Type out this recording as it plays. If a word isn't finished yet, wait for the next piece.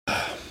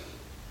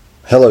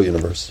Hello,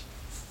 universe.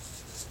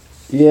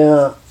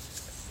 Yeah,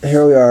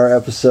 here we are,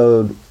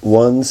 episode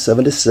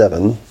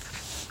 177.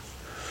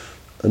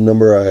 A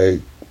number I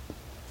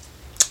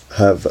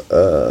have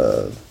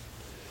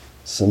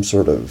some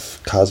sort of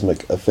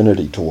cosmic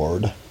affinity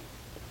toward,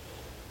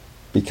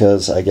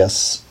 because I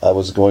guess I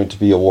was going to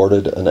be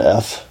awarded an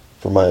F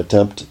for my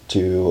attempt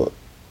to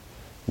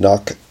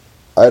knock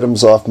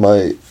items off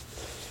my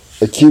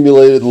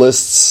accumulated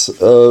lists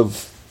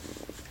of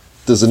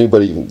does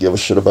anybody even give a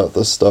shit about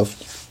this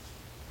stuff?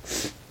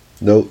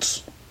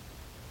 Notes.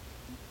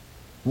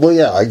 Well,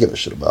 yeah, I give a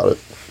shit about it.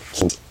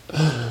 Since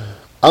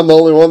I'm the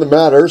only one that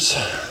matters.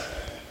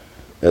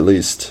 At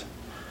least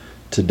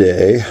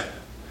today,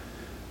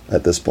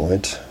 at this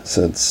point,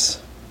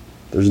 since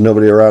there's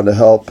nobody around to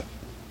help.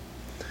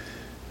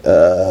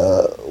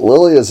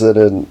 Lily is at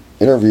an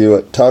interview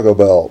at Taco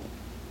Bell,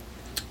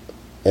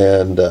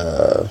 and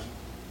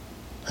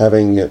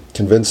having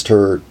convinced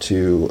her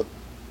to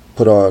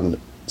put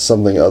on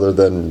something other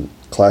than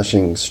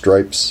clashing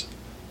stripes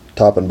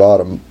top and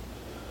bottom,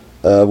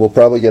 will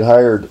probably get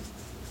hired.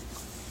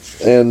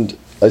 And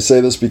I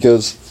say this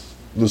because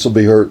this will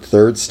be her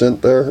third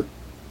stint there.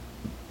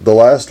 The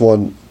last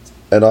one,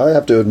 and I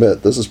have to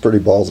admit, this is pretty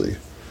ballsy.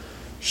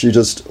 She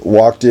just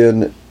walked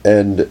in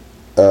and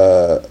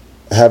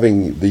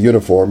having the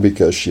uniform,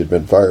 because she had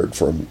been fired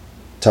from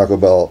Taco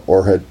Bell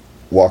or had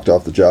walked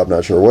off the job,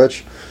 not sure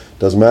which,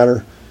 doesn't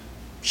matter.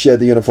 She had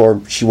the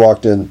uniform, she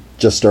walked in,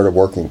 just started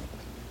working.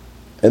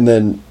 And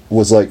then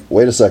was like,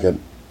 wait a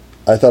second,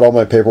 I thought all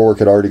my paperwork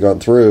had already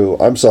gone through,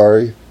 I'm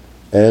sorry,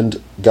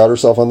 and got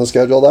herself on the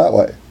schedule that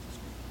way.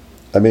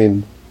 I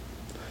mean,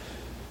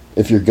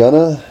 if you're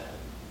gonna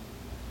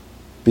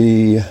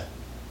be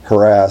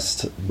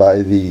harassed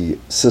by the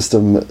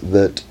system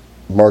that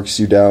marks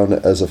you down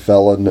as a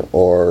felon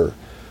or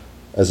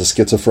as a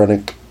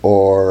schizophrenic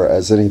or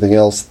as anything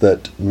else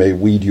that may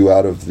weed you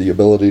out of the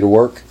ability to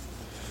work,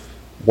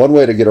 one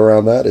way to get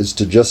around that is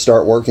to just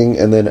start working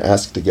and then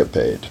ask to get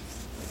paid.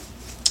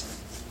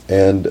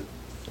 And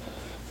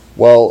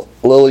while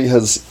Lily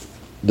has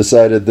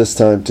decided this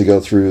time to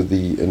go through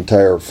the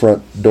entire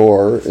front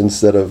door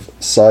instead of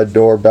side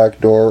door,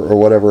 back door, or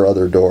whatever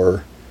other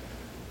door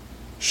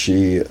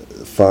she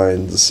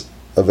finds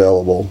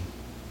available,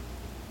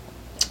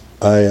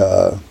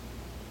 I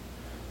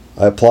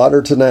applaud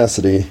her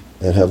tenacity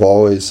and have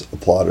always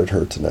applauded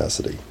her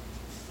tenacity.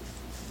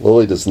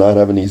 Lily does not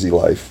have an easy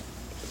life.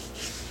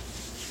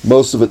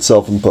 Most of it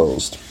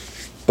self-imposed,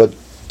 but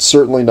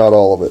certainly not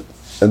all of it.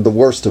 And the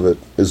worst of it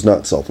is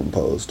not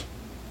self-imposed.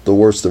 The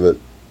worst of it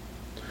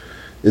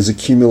is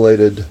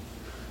accumulated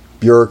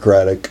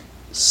bureaucratic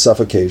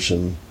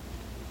suffocation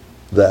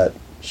that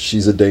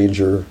she's a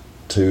danger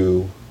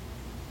to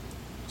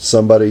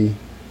somebody,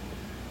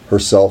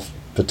 herself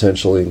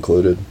potentially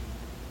included.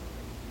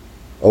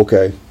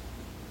 Okay.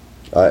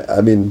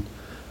 I mean,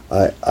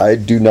 I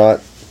do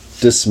not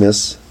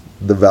dismiss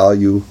the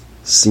value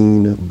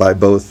seen by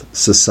both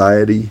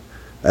society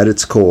at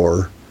its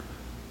core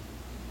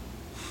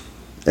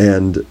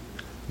and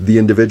the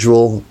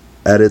individual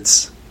at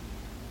its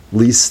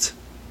least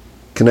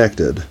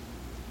connected,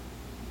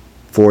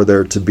 for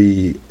there to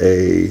be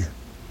a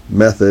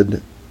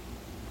method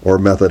or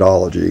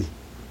methodology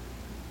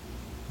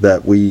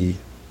that we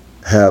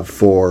have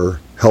for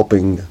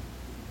helping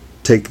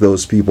take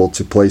those people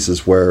to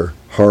places where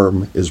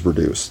harm is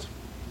reduced.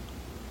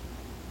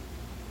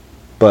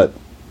 But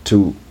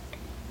to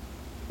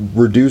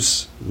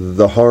reduce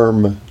the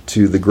harm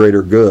to the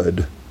greater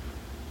good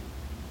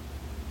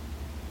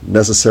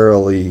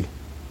necessarily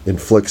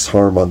inflicts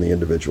harm on the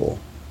individual.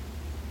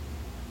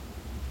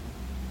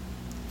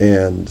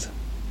 And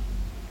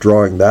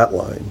drawing that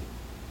line,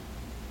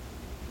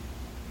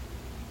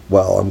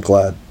 well, I'm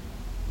glad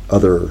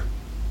other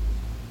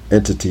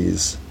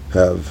entities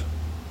have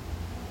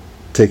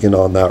taken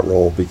on that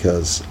role,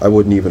 because I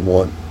wouldn't even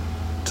want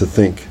to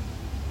think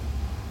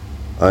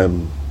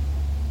I'm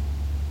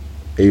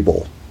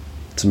able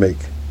to make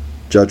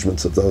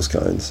judgments of those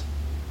kinds.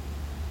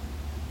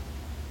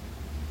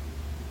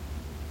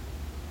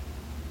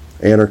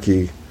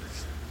 Anarchy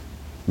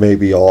may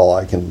be all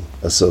I can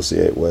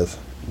associate with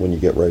when you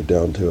get right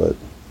down to it.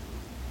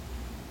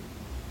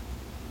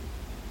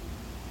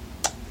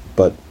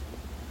 But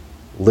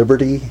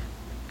liberty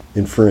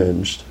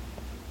infringed,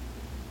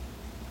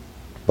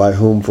 by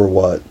whom, for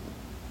what,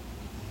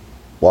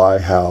 why,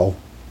 how,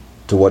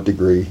 to what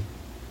degree,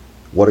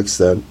 what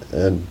extent,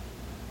 and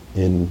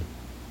in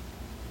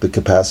the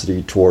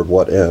capacity toward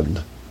what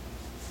end.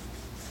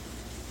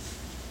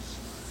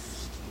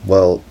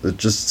 Well, it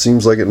just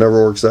seems like it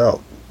never works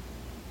out.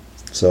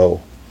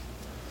 So,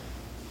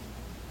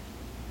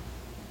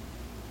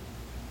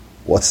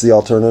 what's the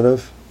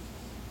alternative?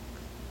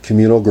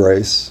 Communal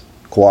grace,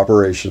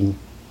 cooperation,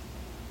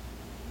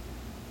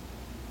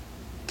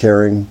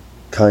 caring,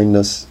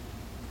 kindness,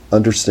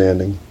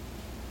 understanding.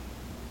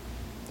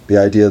 The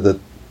idea that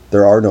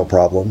there are no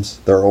problems,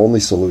 there are only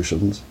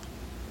solutions.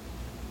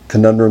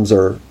 Conundrums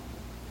are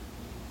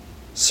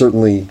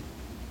certainly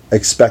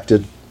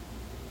expected,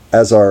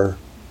 as are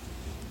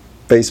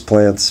face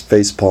plants,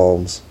 face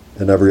palms,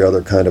 and every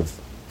other kind of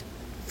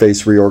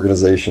face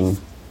reorganization.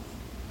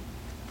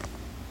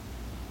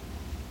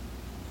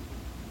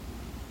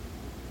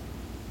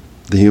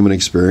 The human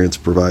experience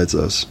provides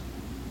us.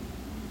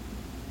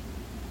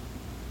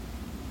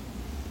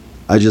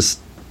 I just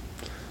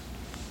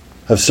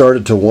have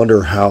started to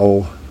wonder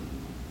how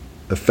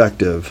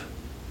effective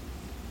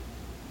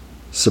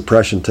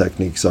suppression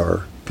techniques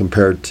are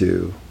compared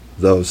to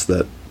those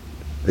that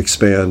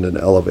expand and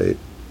elevate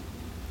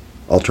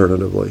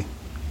alternatively.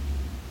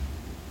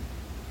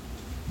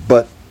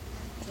 But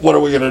what are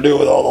we going to do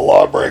with all the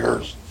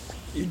lawbreakers?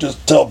 You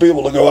just tell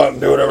people to go out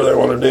and do whatever they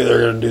want to do. They're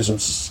going to do some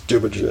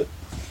stupid shit.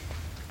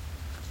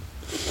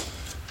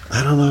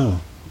 I don't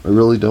know. I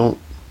really don't.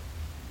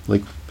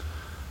 Like,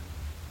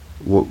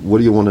 what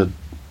do you want to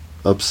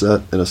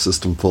upset in a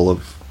system full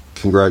of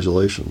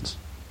congratulations?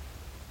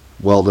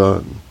 Well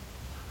done.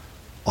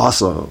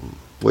 Awesome.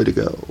 Way to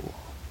go.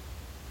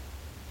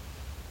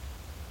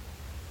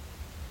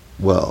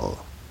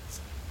 Well,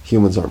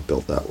 humans aren't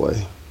built that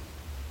way.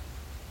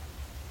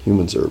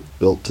 Humans are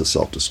built to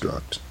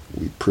self-destruct.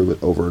 We prove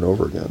it over and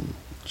over again.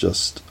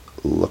 Just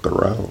look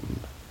around.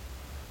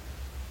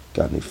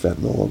 Got any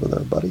fentanyl over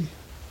there, buddy?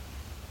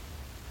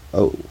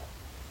 Oh,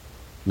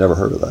 never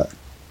heard of that.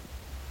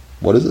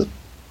 What is it?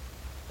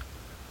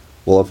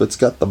 Well, if it's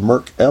got the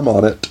Merc M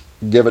on it,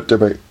 give it to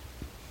me.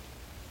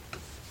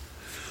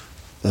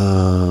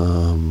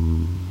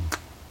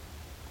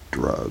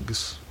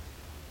 Drugs.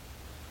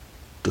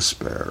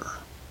 Despair.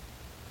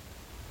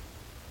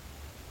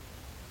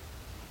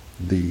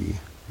 The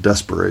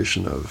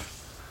desperation of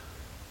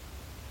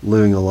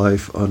living a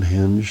life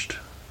unhinged,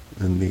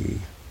 and the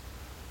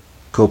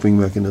coping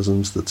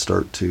mechanisms that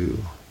start to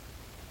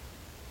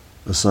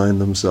assign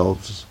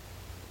themselves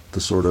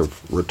the sort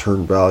of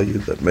return value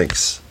that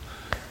makes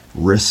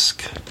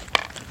risk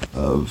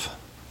of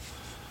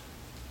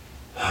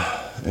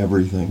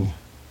everything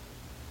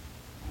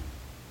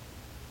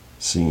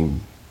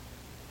seem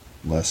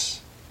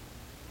less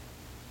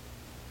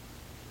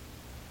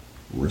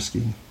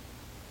risky.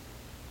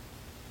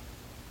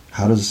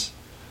 How does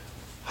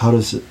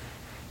it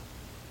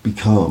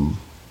become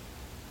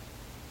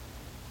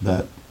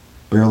that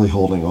barely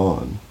holding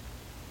on,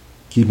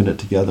 keeping it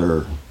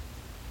together,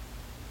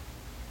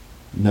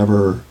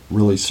 never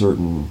really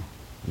certain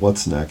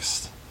what's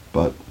next,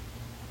 but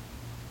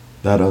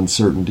that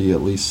uncertainty,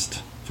 at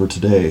least for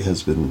today,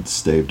 has been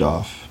staved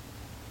off?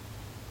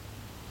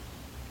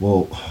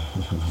 Well,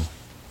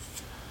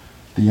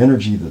 the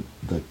energy, the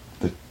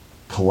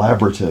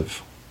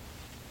collaborative,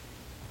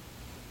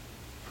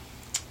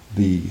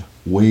 the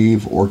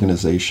wave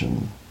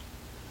organization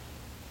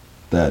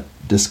that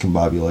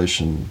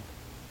discombobulation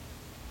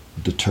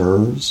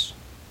deters,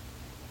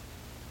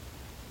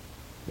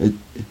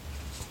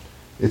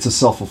 it's a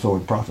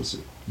self-fulfilling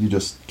prophecy. You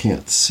just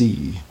can't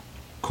see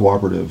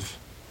cooperative,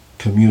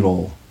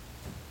 communal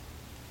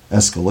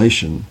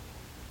escalation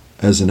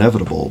as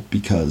inevitable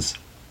because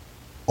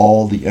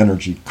all the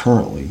energy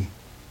currently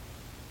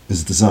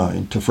is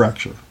designed to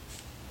fracture.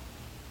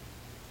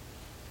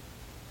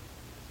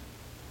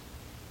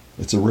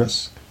 It's a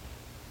risk,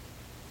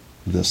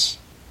 this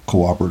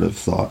cooperative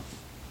thought.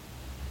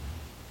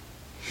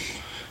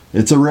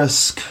 It's a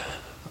risk,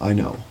 I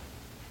know.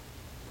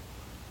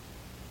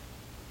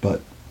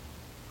 But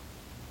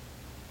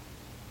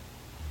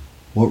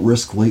what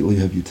risk lately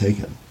have you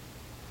taken?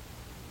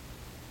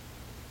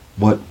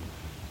 What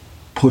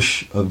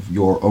push of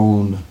your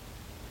own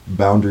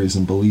boundaries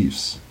and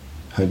beliefs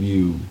have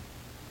you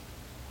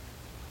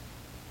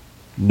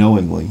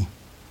knowingly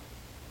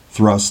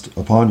thrust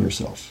upon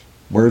yourself?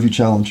 Where have you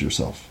challenged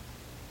yourself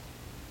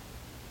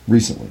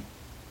recently?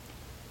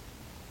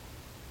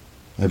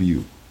 Have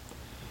you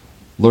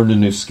learned a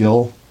new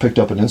skill, picked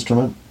up an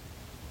instrument,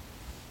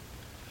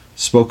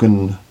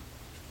 spoken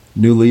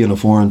newly in a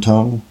foreign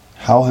tongue?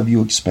 How have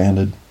you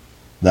expanded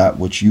that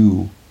which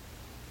you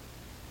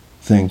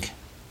think,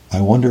 I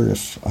wonder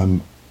if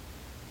I'm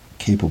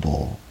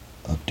capable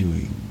of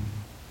doing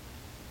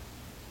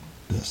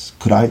this?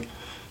 Could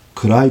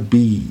I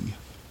be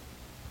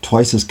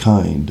twice as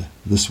kind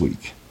this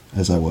week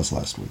as I was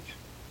last week?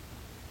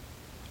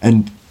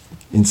 And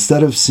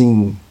instead of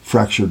seeing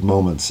fractured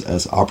moments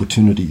as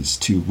opportunities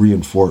to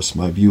reinforce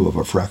my view of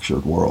a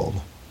fractured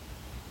world,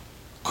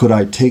 could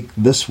I take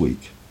this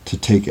week to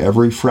take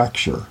every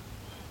fracture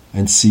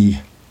and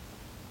see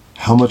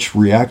how much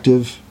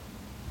reactive,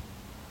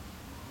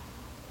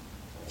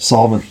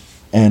 solvent,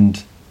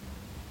 and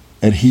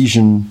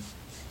adhesion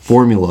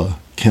formula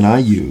can I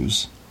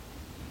use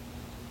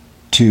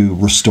to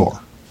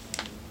restore?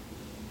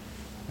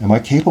 Am I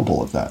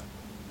capable of that?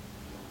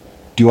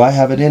 Do I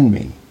have it in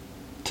me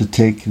to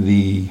take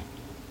the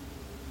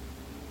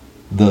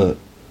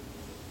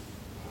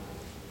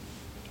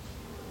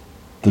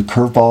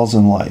curveballs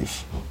in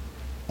life,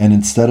 and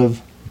instead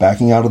of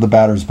backing out of the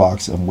batter's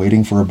box and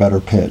waiting for a better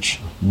pitch,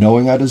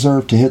 knowing I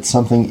deserve to hit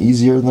something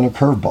easier than a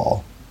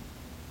curveball,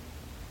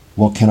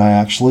 well, can I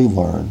actually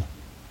learn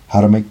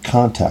how to make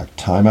contact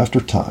time after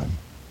time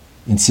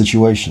in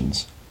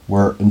situations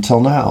where until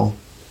now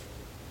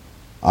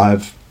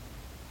I've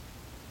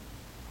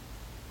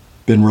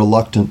been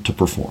reluctant to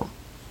perform.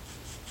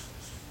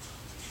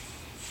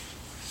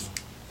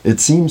 It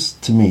seems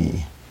to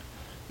me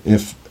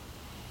if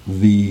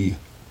the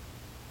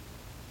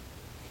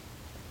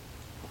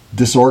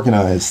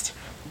disorganized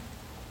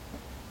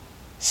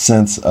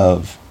sense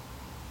of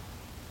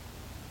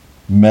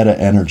meta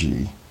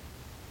energy,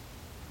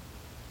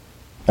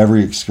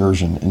 every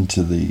excursion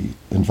into the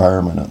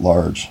environment at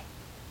large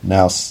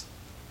now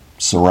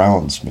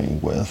surrounds me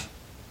with,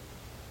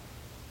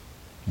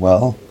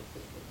 well,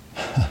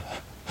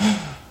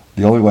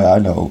 the only way I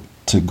know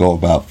to go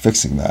about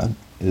fixing that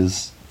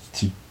is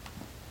to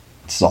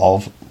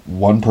solve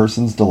one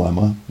person's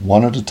dilemma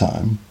one at a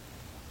time,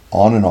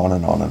 on and on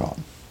and on and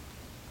on.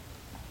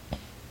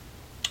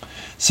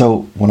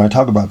 So when I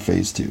talk about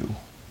phase 2,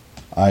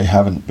 I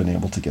haven't been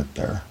able to get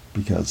there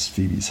because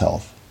Phoebe's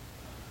health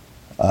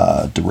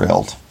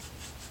derailed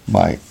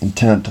my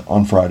intent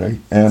on Friday,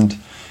 and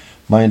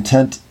my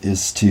intent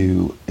is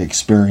to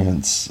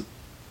experience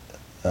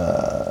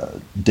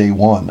day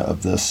 1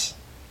 of this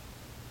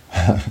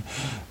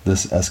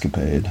this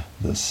escapade,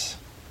 this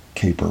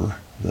caper,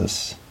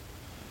 this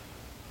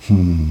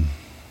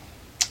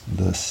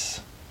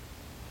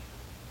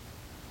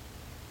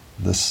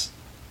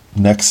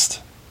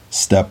next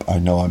step I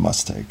know I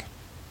must take.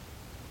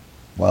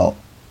 Well,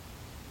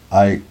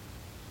 I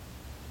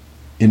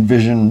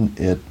envision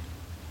it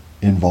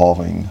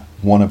involving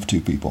one of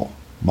 2 people,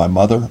 my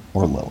mother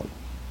or Lily.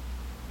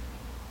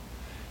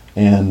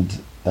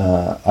 And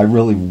I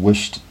really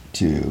wished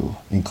to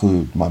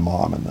include my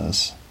mom in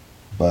this,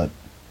 but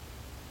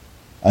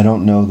I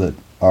don't know that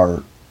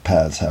our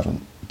paths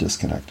haven't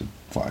disconnected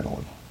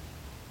finally.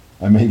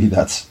 And maybe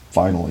that's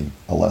finally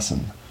a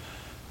lesson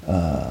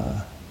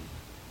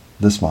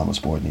this mama's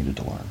boy needed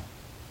to learn.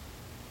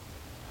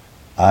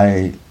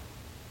 I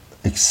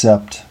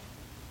accept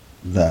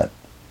that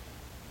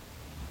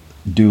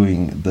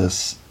doing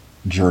this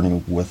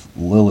journey with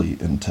Lily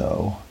in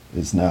tow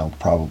is now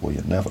probably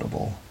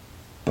inevitable,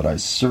 but I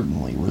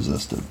certainly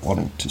resisted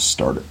wanting to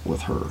start it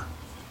with her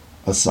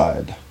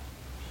aside.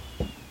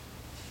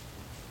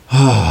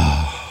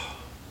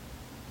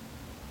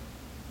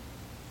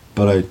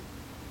 But I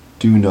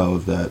do know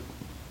that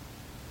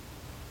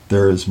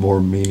there is more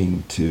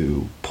meaning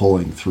to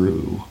pulling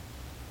through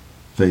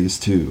phase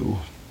 2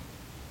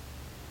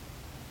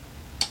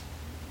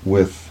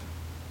 with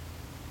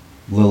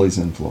Lily's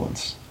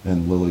influence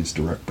and Lily's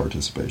direct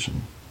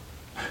participation.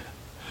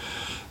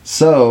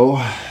 So,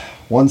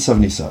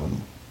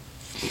 177.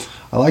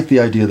 I like the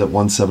idea that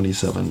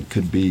 177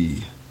 could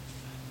be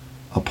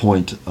a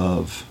point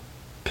of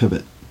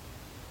pivot,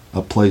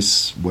 a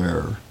place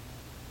where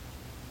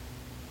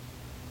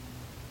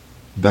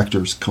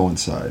vectors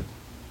coincide,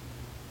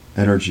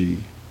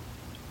 energy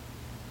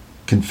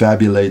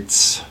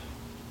confabulates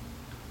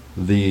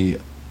the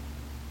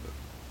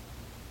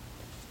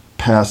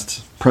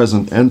past,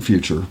 present, and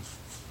future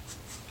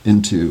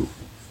into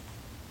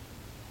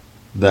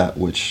that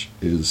which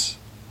is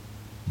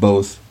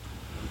both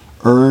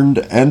earned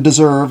and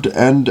deserved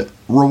and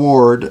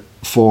reward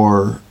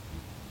for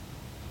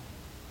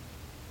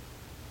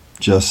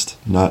just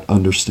not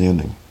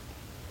understanding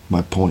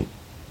my point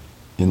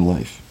in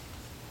life,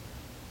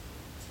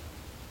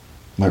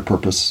 my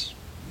purpose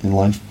in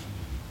life,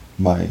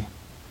 my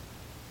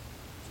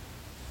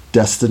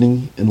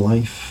destiny in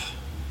life,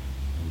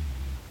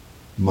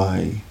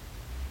 my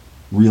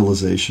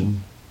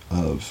realization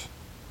of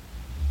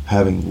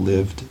having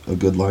lived a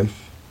good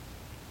life.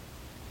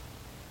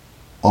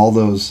 All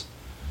those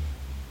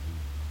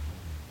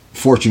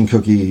fortune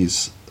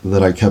cookies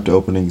that I kept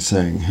opening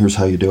saying, here's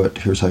how you do it,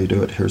 here's how you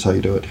do it, here's how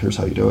you do it, here's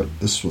how you do it,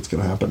 this is what's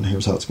going to happen,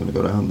 here's how it's going to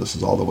go down, this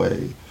is all the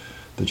way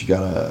that you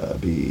gotta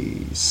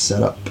be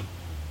set up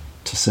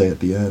to say at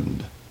the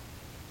end,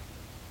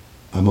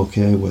 I'm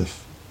okay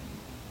with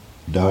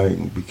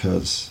dying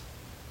because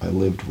I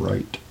lived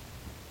right.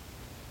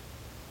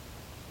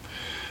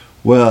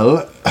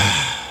 Well,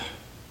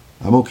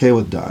 I'm okay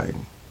with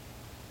dying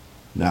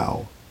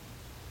now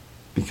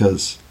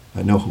because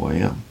I know who I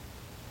am.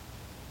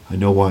 I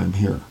know why I'm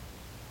here.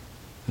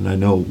 And I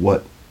know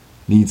what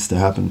needs to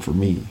happen for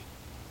me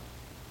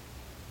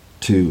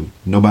to,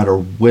 no matter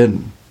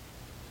when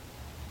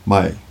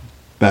my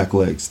back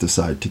legs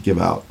decide to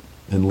give out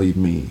and leave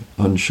me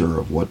unsure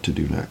of what to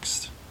do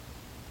next.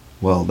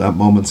 Well, that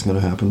moment's going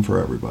to happen for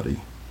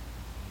everybody.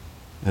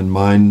 And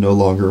mine no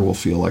longer will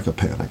feel like a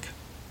panic.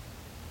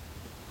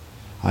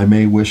 I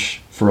may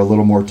wish for a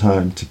little more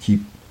time to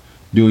keep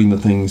doing the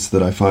things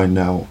that I find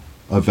now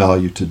of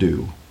value to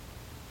do.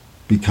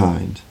 Be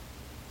kind,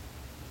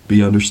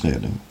 be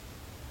understanding,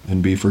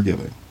 and be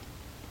forgiving.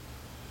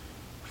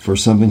 For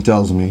something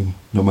tells me,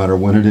 no matter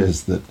when it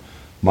is that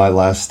my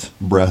last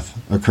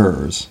breath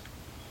occurs,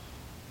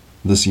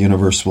 this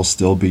universe will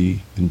still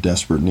be in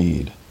desperate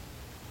need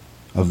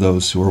of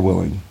those who are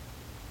willing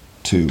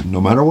to,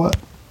 no matter what,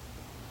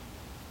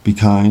 be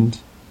kind,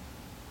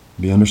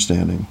 be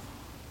understanding,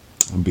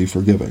 and be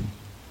forgiving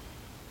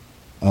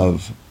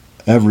of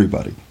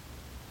everybody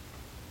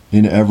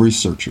in every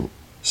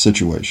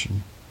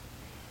situation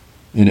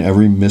in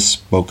every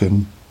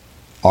misspoken,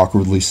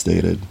 awkwardly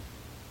stated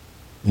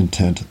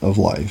intent of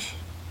life,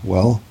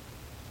 well,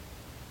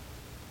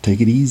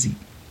 take it easy.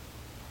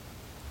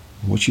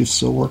 What you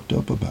so worked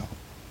up about?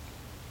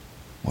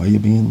 Why you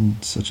being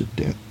such a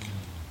dick?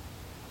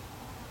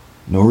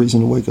 No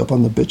reason to wake up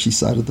on the bitchy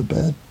side of the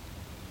bed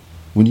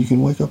when you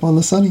can wake up on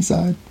the sunny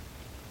side.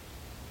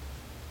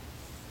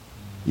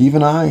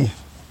 Even I,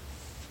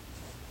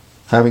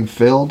 having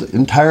failed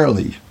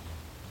entirely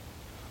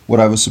what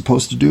I was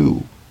supposed to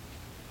do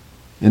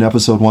in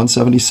episode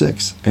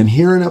 176, and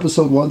here in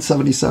episode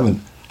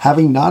 177,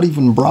 having not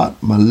even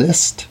brought my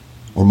list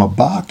or my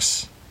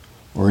box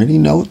or any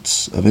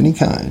notes of any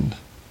kind.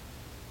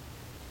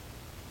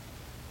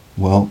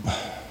 Well,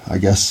 I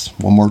guess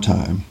one more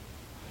time,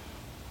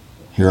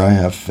 here I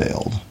have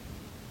failed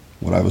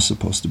what I was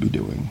supposed to be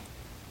doing.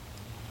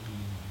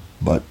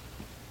 But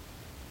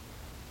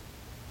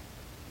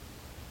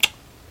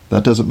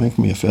that doesn't make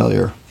me a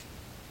failure.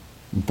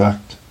 In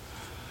fact,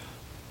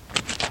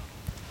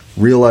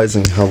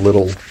 realizing how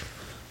little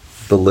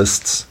the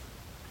lists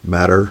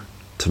matter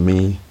to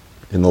me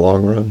in the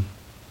long run,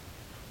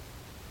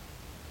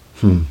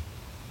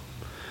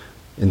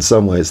 in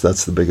some ways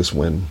that's the biggest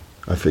win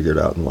I figured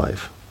out in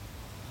life.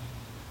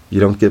 You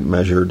don't get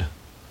measured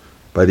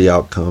by the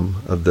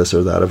outcome of this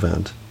or that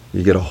event.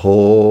 You get a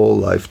whole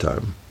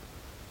lifetime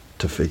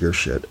to figure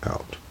shit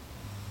out.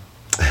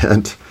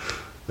 And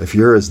if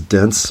you're as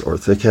dense or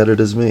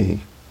thick-headed as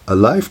me, a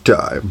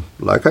lifetime,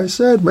 like I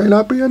said, may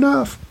not be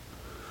enough.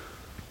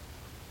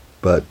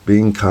 But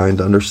being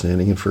kind,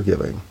 understanding, and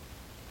forgiving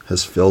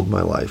has filled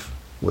my life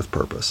with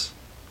purpose.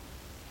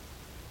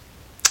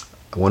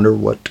 I wonder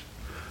what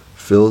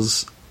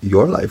fills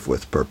your life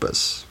with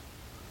purpose.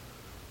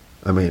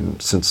 I mean,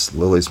 since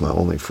Lily's my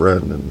only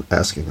friend and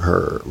asking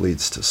her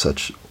leads to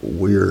such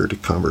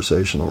weird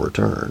conversational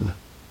return,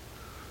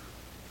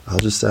 I'll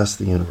just ask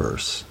the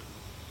universe,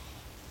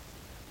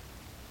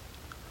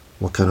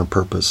 what kind of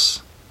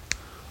purpose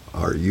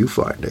are you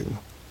finding